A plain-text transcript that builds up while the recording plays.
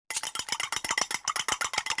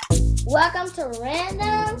Welcome to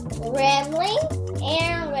Random, Rambling,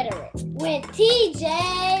 and Rhetoric with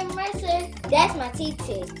TJ Mercer. That's my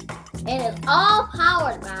TT. And it's all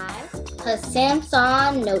powered by her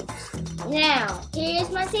Samsung Notes. Now, here's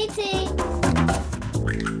my TT.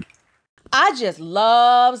 I just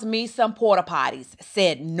loves me some porta potties,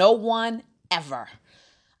 said no one ever.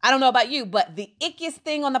 I don't know about you, but the ickiest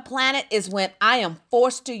thing on the planet is when I am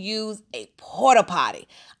forced to use a porta potty.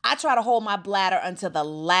 I try to hold my bladder until the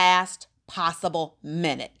last possible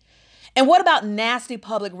minute. And what about nasty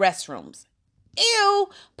public restrooms? Ew,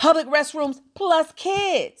 public restrooms plus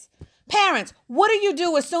kids. Parents, what do you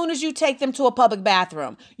do as soon as you take them to a public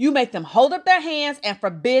bathroom? You make them hold up their hands and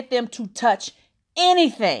forbid them to touch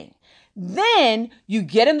anything. Then you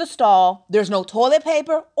get in the stall, there's no toilet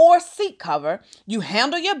paper or seat cover, you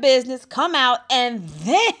handle your business, come out, and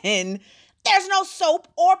then there's no soap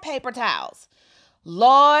or paper towels.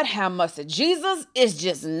 Lord have mercy. Jesus is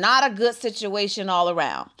just not a good situation all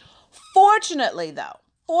around. Fortunately,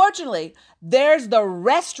 there's the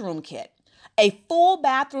restroom kit, a full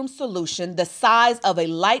bathroom solution the size of a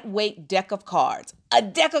lightweight deck of cards. A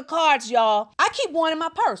deck of cards, y'all. I keep one in my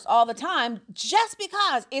purse all the time just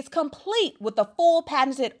because it's complete with a full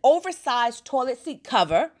patented oversized toilet seat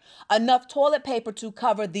cover, enough toilet paper to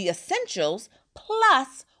cover the essentials,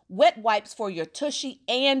 plus wet wipes for your tushy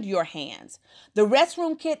and your hands. The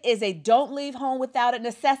restroom kit is a don't leave home without it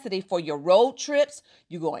necessity for your road trips,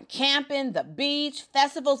 you going camping, the beach,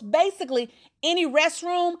 festivals, basically any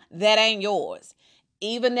restroom that ain't yours.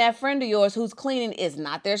 Even that friend of yours who's cleaning is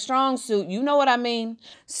not their strong suit. You know what I mean?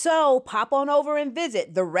 So pop on over and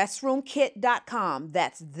visit therestroomkit.com.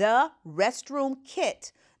 That's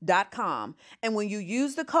therestroomkit.com. And when you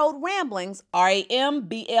use the code RAMBLINGS,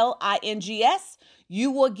 RAMBLINGS, you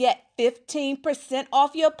will get 15%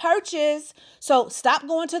 off your purchase. So stop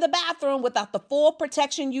going to the bathroom without the full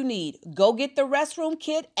protection you need. Go get the restroom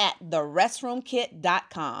kit at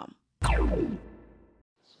therestroomkit.com.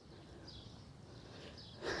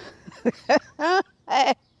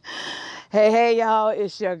 Hey, y'all,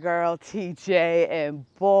 it's your girl TJ, and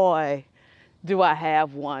boy, do I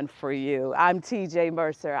have one for you. I'm TJ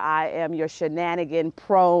Mercer. I am your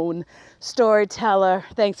shenanigan-prone storyteller.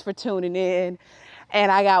 Thanks for tuning in,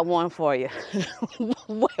 and I got one for you.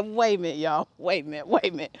 Wait a minute, y'all. Wait a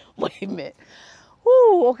minute.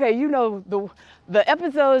 Woo, okay, you know, the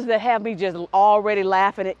episodes that have me just already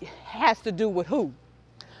laughing, it has to do with who?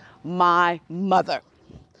 My mother.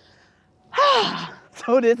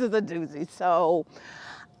 So this is a doozy. So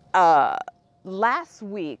last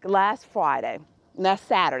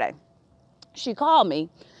Saturday, she called me,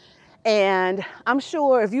 and I'm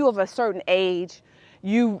sure if you of a certain age,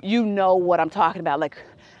 you know what I'm talking about. Like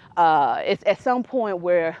it's at some point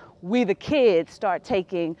where we the kids start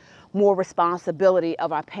taking more responsibility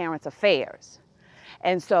of our parents' affairs.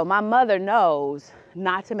 And so my mother knows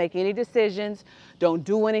not to make any decisions, don't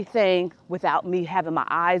do anything without me having my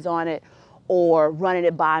eyes on it or running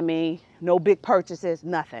it by me, no big purchases,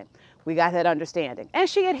 nothing. We got that understanding. And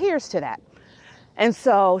she adheres to that. And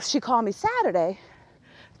so she called me Saturday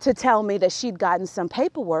to tell me that she'd gotten some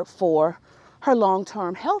paperwork for her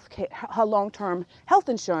long-term health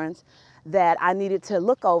insurance that I needed to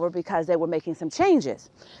look over because they were making some changes.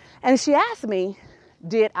 And she asked me,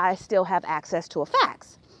 did I still have access to a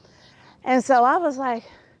fax? And so I was like,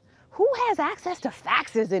 who has access to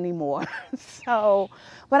faxes anymore? But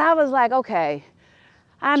I was like, okay,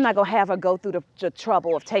 I'm not gonna have her go through the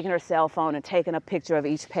trouble of taking her cell phone and taking a picture of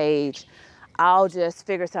each page. I'll just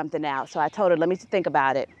figure something out. So I told her, let me think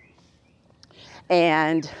about it.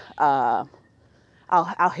 And I'll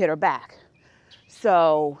hit her back.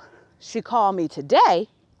 So she called me today,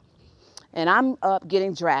 and I'm up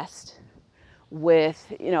getting dressed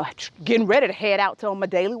with, getting ready to head out to my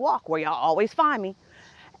daily walk where y'all always find me.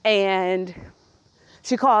 And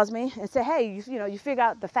she calls me and said, hey, you figure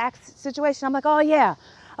out the fax situation? I'm like, oh yeah.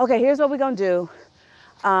 Okay, here's what we're gonna do.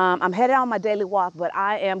 I'm headed on my daily walk, but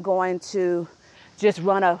I am going to just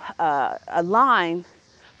run a line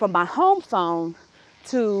from my home phone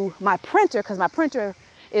to my printer, because my printer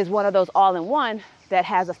is one of those all-in-one that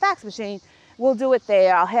has a fax machine. We'll do it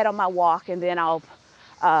there. I'll head on my walk, and then I'll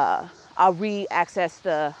re-access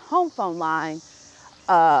the home phone line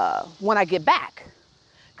when I get back.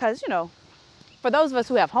 Because, for those of us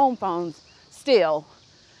who have home phones still,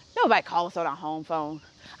 nobody calls us on our home phone.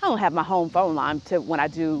 I don't have my home phone line to when I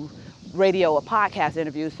do radio or podcast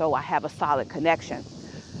interviews, so I have a solid connection.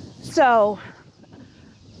 So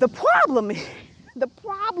the problem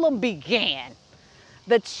began,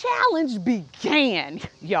 the challenge began,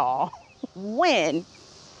 y'all, when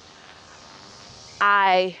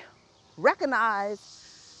I recognized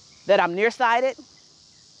that I'm nearsighted.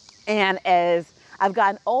 And as I've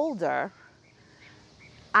gotten older,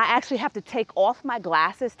 I actually have to take off my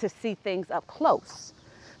glasses to see things up close.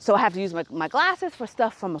 So I have to use my glasses for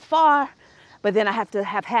stuff from afar, but then I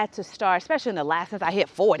have had to start, especially in the last, since I hit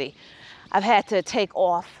 40, I've had to take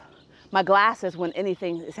off my glasses when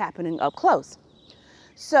anything is happening up close.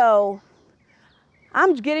 So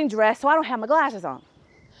I'm getting dressed, so I don't have my glasses on.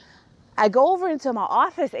 I go over into my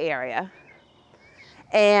office area,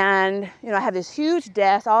 and, I have this huge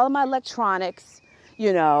desk, all of my electronics,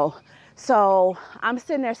 So I'm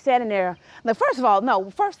standing there. Now,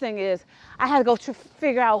 first thing is I had to go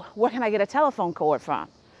figure out where can I get a telephone cord from.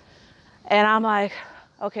 And I'm like,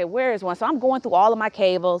 okay, where is one? So I'm going through all of my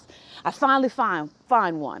cables. I finally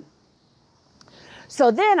find one.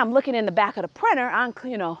 So then I'm looking in the back of the printer. I'm,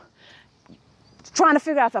 trying to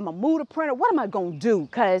figure out if I'm gonna move the printer. What am I gonna do?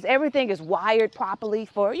 Because everything is wired properly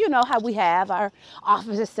for, how we have our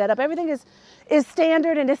offices set up. Everything is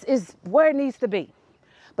standard, and this is where it needs to be.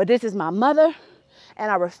 But this is my mother,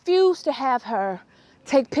 and I refuse to have her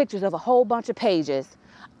take pictures of a whole bunch of pages.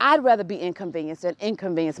 I'd rather be inconvenienced than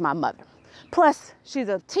inconvenience my mother. Plus, she's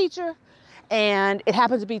a teacher, and it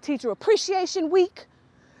happens to be Teacher Appreciation Week.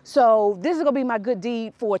 So this is gonna be my good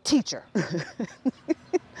deed for a teacher.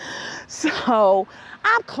 So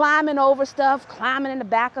I'm climbing over stuff, climbing in the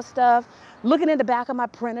back of stuff, looking in the back of my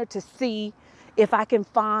printer to see if I can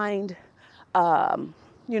find,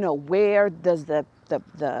 where does the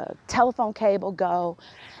telephone cable go.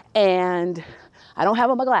 And I don't have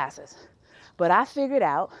on my glasses, but I figured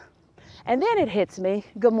out. And then it hits me,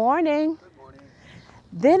 good morning. Good morning.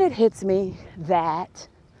 Then it hits me that,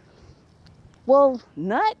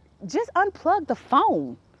 Nut, just unplug the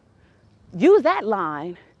phone. Use that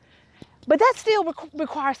line. But that still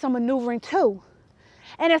requires some maneuvering too.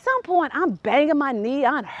 And at some point, I'm banging my knee,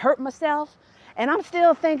 I hurt myself, and I'm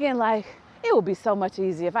still thinking like, it would be so much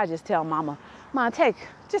easier if I just tell Mama,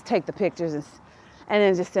 just take the pictures and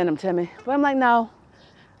then just send them to me. But I'm like, no,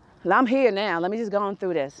 I'm here now. Let me just go on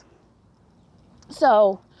through this.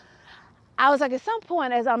 So I was like, at some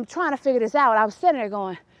point, as I'm trying to figure this out, I was sitting there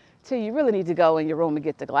going, T, you really need to go in your room and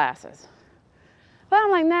get the glasses. But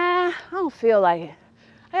I'm like, nah, I don't feel like it.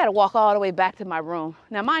 I had to walk all the way back to my room.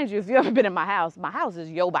 Now, mind you, if you've ever been in my house is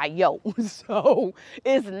yo by yo. So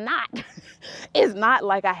it's not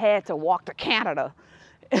like I had to walk to Canada.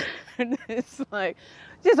 It's like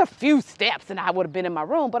just a few steps and I would have been in my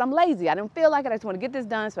room, but I'm lazy. I didn't feel like it. I just want to get this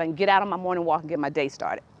done so I can get out on my morning walk and get my day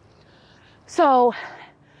started. So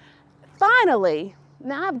finally,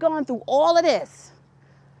 now I've gone through all of this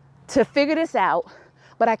to figure this out,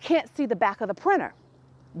 but I can't see the back of the printer.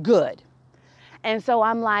 Good. And so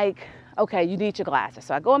I'm like, okay, you need your glasses.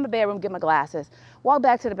 So I go in my bedroom, get my glasses, walk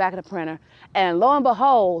back to the back of the printer, and lo and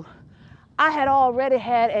behold, I had already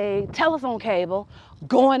had a telephone cable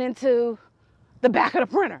going into the back of the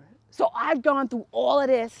printer. So I've gone through all of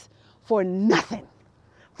this for nothing,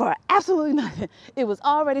 for absolutely nothing. It was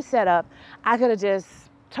already set up. I could have just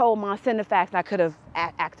told Mom, send the fax, and I could have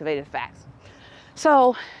activated the fax.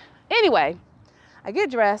 So anyway, I get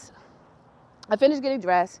dressed. I finish getting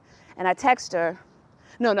dressed. And I text her.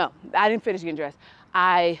 No, I didn't finish getting dressed.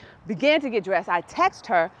 I began to get dressed. I text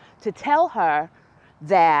her to tell her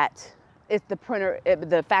that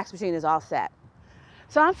the fax machine is all set.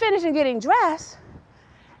 So I'm finishing getting dressed,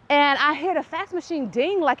 and I hear the fax machine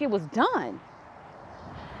ding like it was done.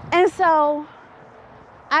 And so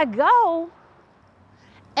I go,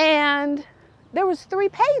 and there was 3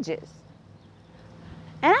 pages.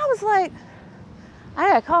 And I was like, I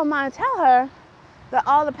gotta call Mom and tell her that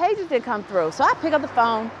all the pages didn't come through. So I pick up the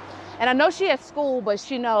phone, and I know she at school, but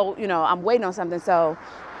she know, I'm waiting on something. So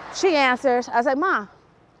she answers. I was like, Mom,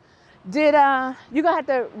 you gonna have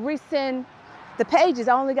to resend the pages?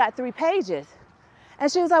 I only got 3 pages. And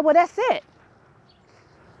she was like, well, that's it.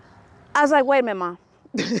 I was like, wait a minute, Mom.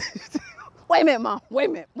 Wait a minute, Mom. Wait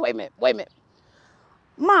a minute.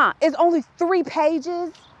 Mom, it's only 3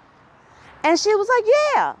 pages? And she was like,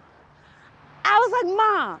 yeah. I was like,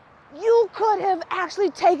 Mom, you could have actually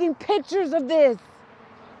taken pictures of this.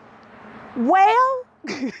 Well,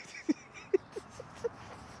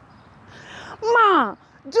 Mom,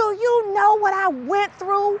 do you know what I went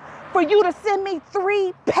through for you to send me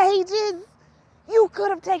 3 pages? You could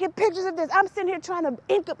have taken pictures of this. I'm sitting here trying to,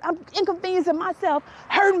 I'm inconveniencing myself,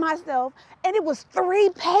 hurting myself, and it was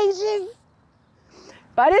 3 pages.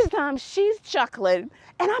 By this time, she's chuckling,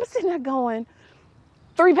 and I'm sitting there going,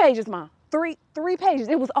 3 pages, Mom. 3 pages.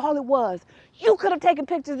 It was all it was. You could have taken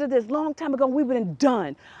pictures of this long time ago. We would have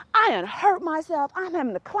done. I had hurt myself. I'm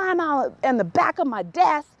having to climb out in the back of my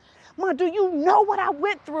desk. Mom, do you know what I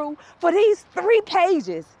went through for these 3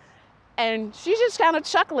 pages? And she's just kind of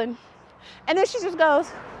chuckling. And then she just goes,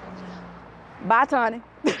 bye, Tony.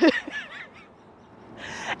 And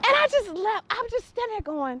I just left. I'm just standing there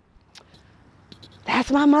going,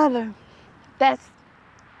 that's my mother. That's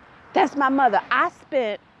my mother. I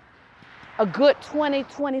spent a good 20,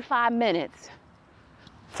 25 minutes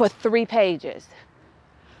for 3 pages.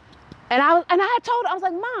 And I had told her, I was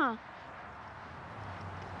like, Mom,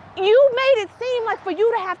 you made it seem like for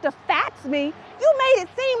you to have to fax me, you made it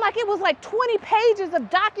seem like it was like 20 pages of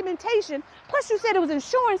documentation. Plus you said it was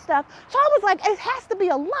insurance stuff. So I was like, it has to be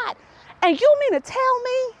a lot. And you mean to tell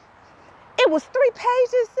me it was 3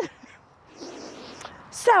 pages?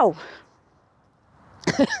 So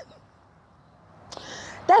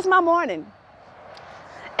that's my morning.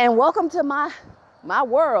 And welcome to my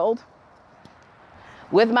world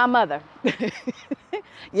with my mother.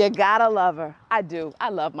 You gotta love her. I do. I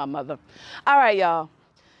love my mother. All right, y'all.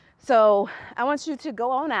 So I want you to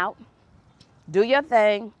go on out, do your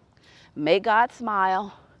thing, make God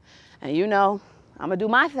smile. And you know, I'm gonna do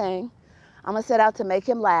my thing. I'm gonna set out to make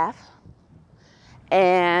him laugh.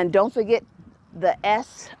 And don't forget the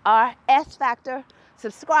S factor.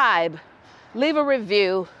 Subscribe, leave a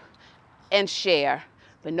review, and share.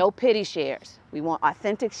 But no pity shares. We want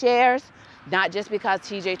authentic shares, not just because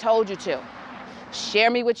TJ told you to.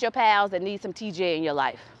 Share me with your pals that need some TJ in your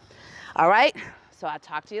life. All right? So I'll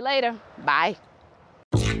talk to you later. Bye.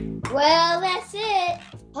 Well, that's it.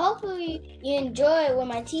 Hopefully you enjoyed what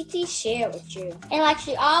my TT shared with you. And like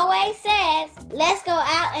she always says, let's go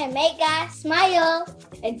out and make God smile.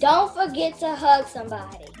 And don't forget to hug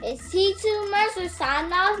somebody. It's T2 Mercer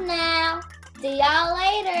signing off now. See y'all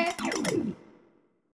later.